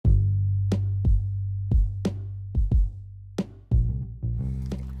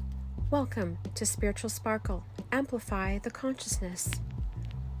Welcome to Spiritual Sparkle, Amplify the Consciousness.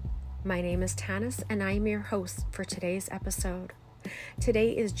 My name is Tanis and I am your host for today's episode.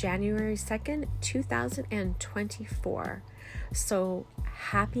 Today is January 2nd, 2024. So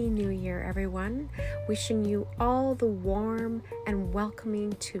Happy New Year, everyone. Wishing you all the warm and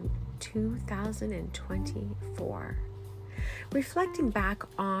welcoming to 2024. Reflecting back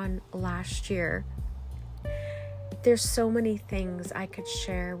on last year, there's so many things I could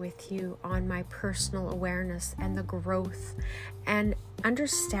share with you on my personal awareness and the growth and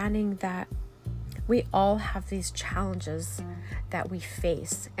understanding that we all have these challenges that we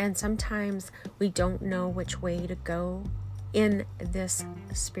face, and sometimes we don't know which way to go in this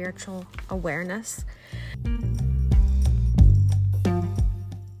spiritual awareness.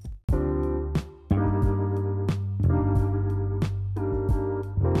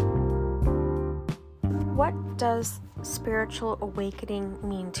 What does spiritual awakening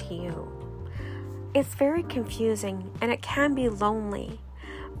mean to you? It's very confusing and it can be lonely,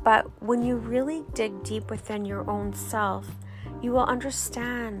 but when you really dig deep within your own self, you will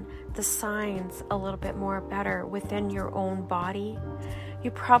understand the signs a little bit more better within your own body. You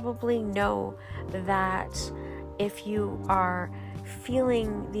probably know that if you are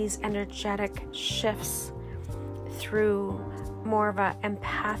feeling these energetic shifts through more of an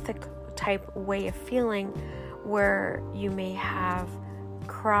empathic type way of feeling, where you may have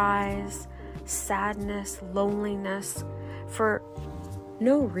cries, sadness, loneliness for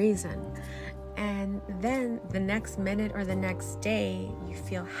no reason, and then the next minute or the next day you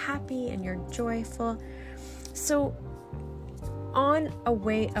feel happy and you're joyful. So on a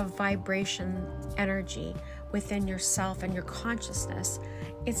way of vibration energy within yourself and your consciousness,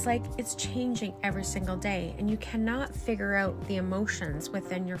 it's like it's changing every single day, and you cannot figure out the emotions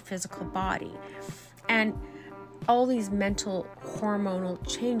within your physical body. And all these mental hormonal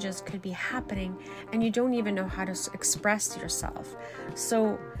changes could be happening, and you don't even know how to express yourself.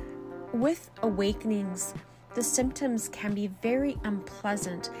 So with awakenings, the symptoms can be very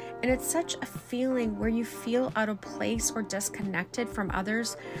unpleasant, and it's such a feeling where you feel out of place or disconnected from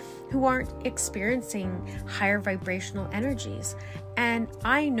others who aren't experiencing higher vibrational energies. And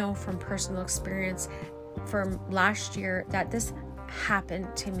I know from personal experience from last year that this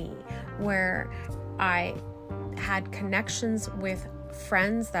happened to me, where I had connections with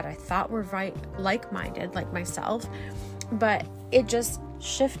friends that I thought were like-minded, like myself, but it just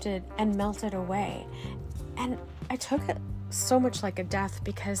shifted and melted away. And I took it so much like a death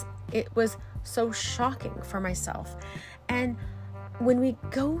because it was so shocking for myself. And when we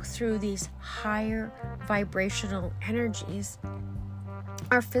go through these higher vibrational energies,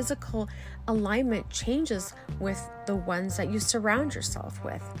 our physical alignment changes with the ones that you surround yourself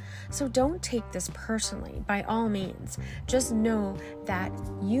with. So don't take this personally, by all means. Just know that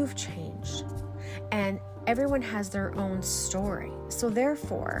you've changed, and everyone has their own story. So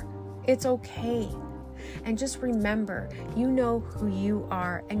therefore, it's okay. And just remember, you know who you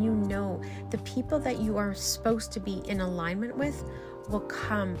are, and you know the people that you are supposed to be in alignment with will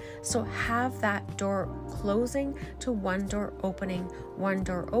come. So have that door closing to one door opening, one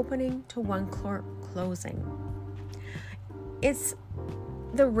door opening to one closing. It's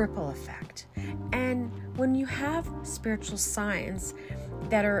the ripple effect. And when you have spiritual signs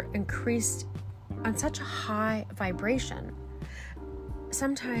that are increased on such a high vibration,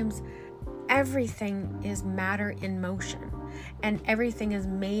 sometimes everything is matter in motion, and everything is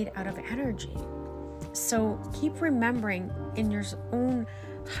made out of energy. So keep remembering in your own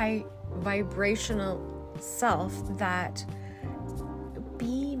high vibrational self that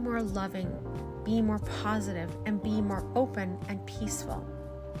be more loving, be more positive, and be more open and peaceful.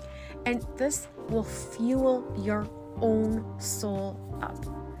 And this will fuel your own soul up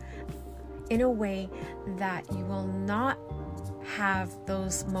in a way that you will not have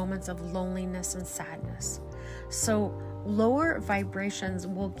those moments of loneliness and sadness. So lower vibrations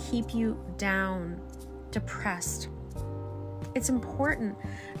will keep you down, depressed. It's important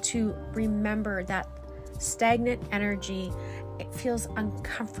to remember that stagnant energy, it feels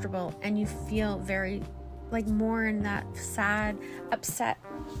uncomfortable, and you feel very more in that sad, upset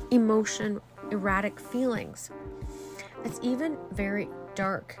emotion, erratic feelings. It's even very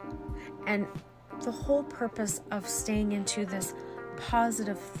dark. And the whole purpose of staying into this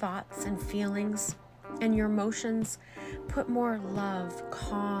positive thoughts and feelings and your emotions, put more love,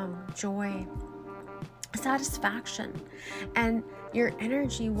 calm, joy, satisfaction, and your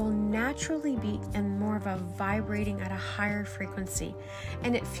energy will naturally be in more of a vibrating at a higher frequency,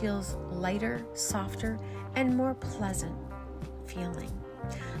 and it feels lighter, softer, and more pleasant feeling.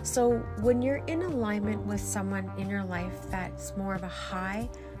 So when you're in alignment with someone in your life that's more of a high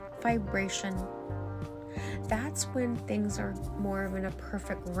vibration, that's when things are more of in a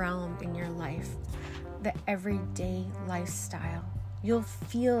perfect realm in your life, the everyday lifestyle. You'll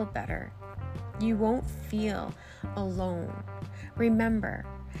feel better. You won't feel alone. Remember,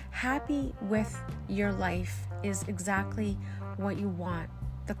 happy with your life is exactly what you want.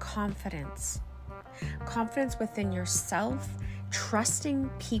 The confidence within yourself, trusting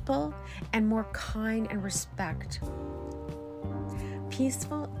people, and more kind and respect.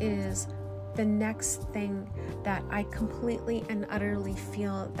 Peaceful is the next thing that I completely and utterly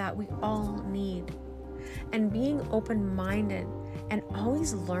feel that we all need. And being open-minded and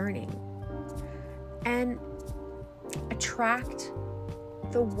always learning, and attract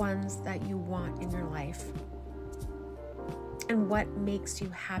the ones that you want in your life and what makes you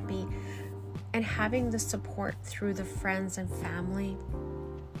happy, and having the support through the friends and family.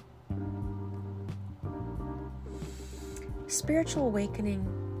 Spiritual awakening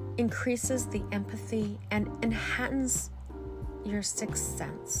increases the empathy and enhances your sixth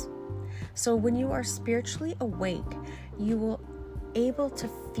sense. So when you are spiritually awake, you will able to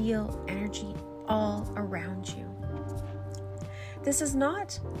feel energy all around you. This is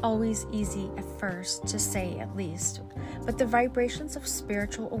not always easy at first to say, at least, but the vibrations of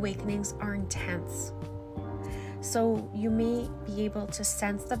spiritual awakenings are intense. So you may be able to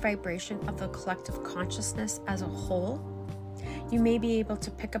sense the vibration of the collective consciousness as a whole. You may be able to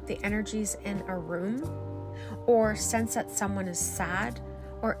pick up the energies in a room, or sense that someone is sad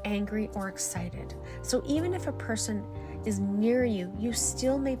or angry or excited. So even if a person is near you, you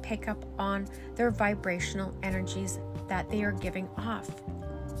still may pick up on their vibrational energies that they are giving off.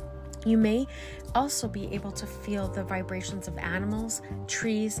 You may also be able to feel the vibrations of animals,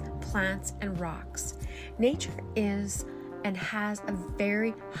 trees, plants, and rocks. Nature is and has a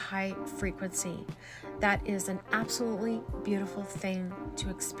very high frequency. That is an absolutely beautiful thing to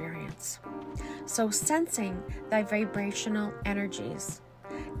experience. So sensing the vibrational energies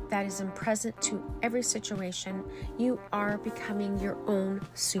that is present to every situation, you are becoming your own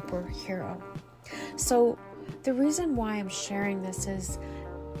superhero. So the reason why I'm sharing this is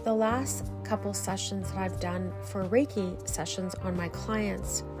the last couple sessions that I've done for Reiki sessions on my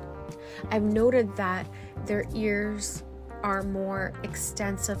clients, I've noted that their ears are more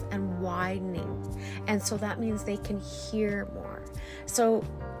extensive and widening. And so that means they can hear more. So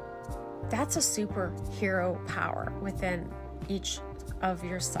that's a superhero power within each of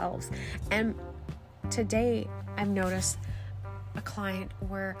yourselves. And today I've noticed a client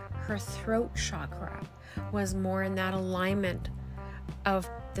where her throat chakra was more in that alignment of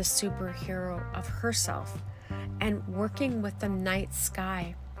the superhero of herself, and working with the night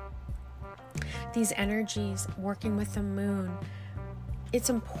sky, these energies, working with the moon. It's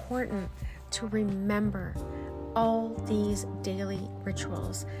important to remember all these daily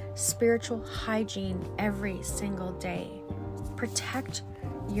rituals, spiritual hygiene every single day. Protect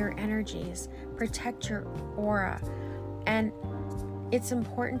your energies, protect your aura. And it's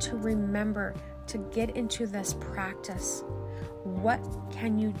important to remember to get into this practice. What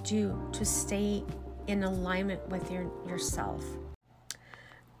can you do to stay in alignment with yourself?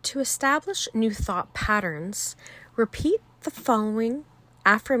 To establish new thought patterns, repeat the following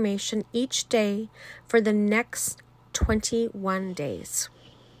affirmation each day for the next 21 days.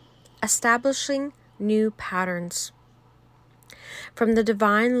 Establishing new patterns. From the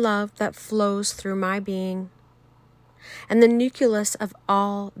divine love that flows through my being and the nucleus of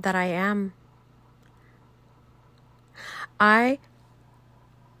all that I am, I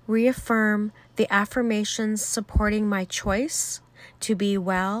reaffirm the affirmations supporting my choice to be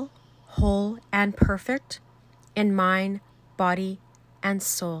well, whole, and perfect in mind, body, and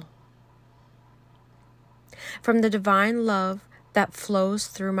soul. From the divine love that flows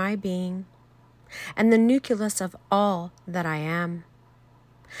through my being and the nucleus of all that I am,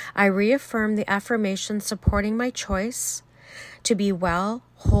 I reaffirm the affirmation supporting my choice to be well,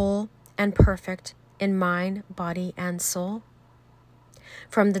 whole, and perfect in mind, body, and soul.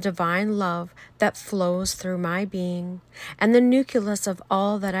 From the divine love that flows through my being and the nucleus of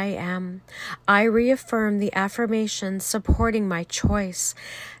all that I am, I reaffirm the affirmation supporting my choice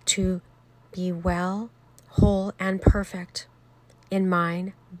to be well, whole, and perfect in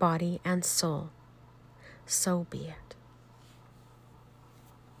mind, body, and soul. So be it.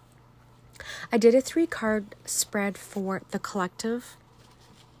 I did a 3-card spread for the collective,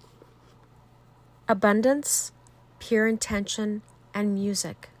 abundance, pure intention, and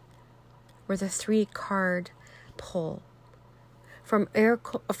music were the 3-card pull from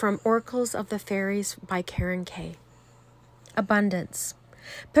Oracles of the Fairies by Karen K. Abundance.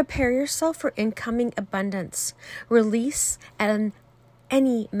 Prepare yourself for incoming abundance. Release and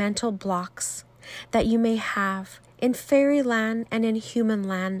any mental blocks that you may have. In fairyland and in human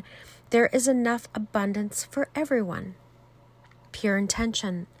land, there is enough abundance for everyone. Pure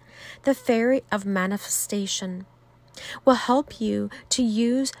intention, the fairy of manifestation, will help you to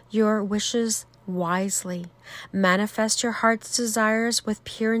use your wishes wisely. Manifest your heart's desires with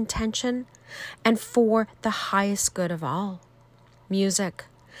pure intention and for the highest good of all. Music.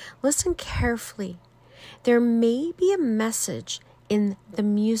 Listen carefully. There may be a message in the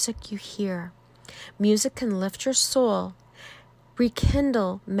music you hear. Music can lift your soul,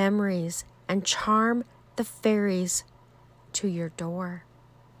 rekindle memories, and charm the fairies to your door.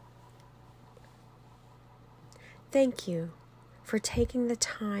 Thank you for taking the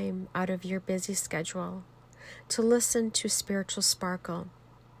time out of your busy schedule to listen to Spiritual Sparkle.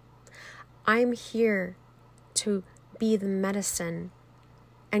 I'm here to be the medicine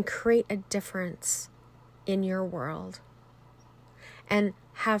and create a difference in your world, and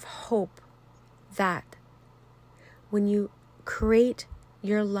have hope that when you create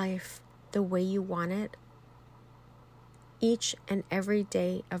your life the way you want it, each and every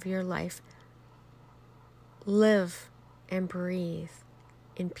day of your life, live and breathe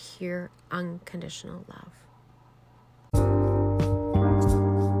in pure, unconditional love.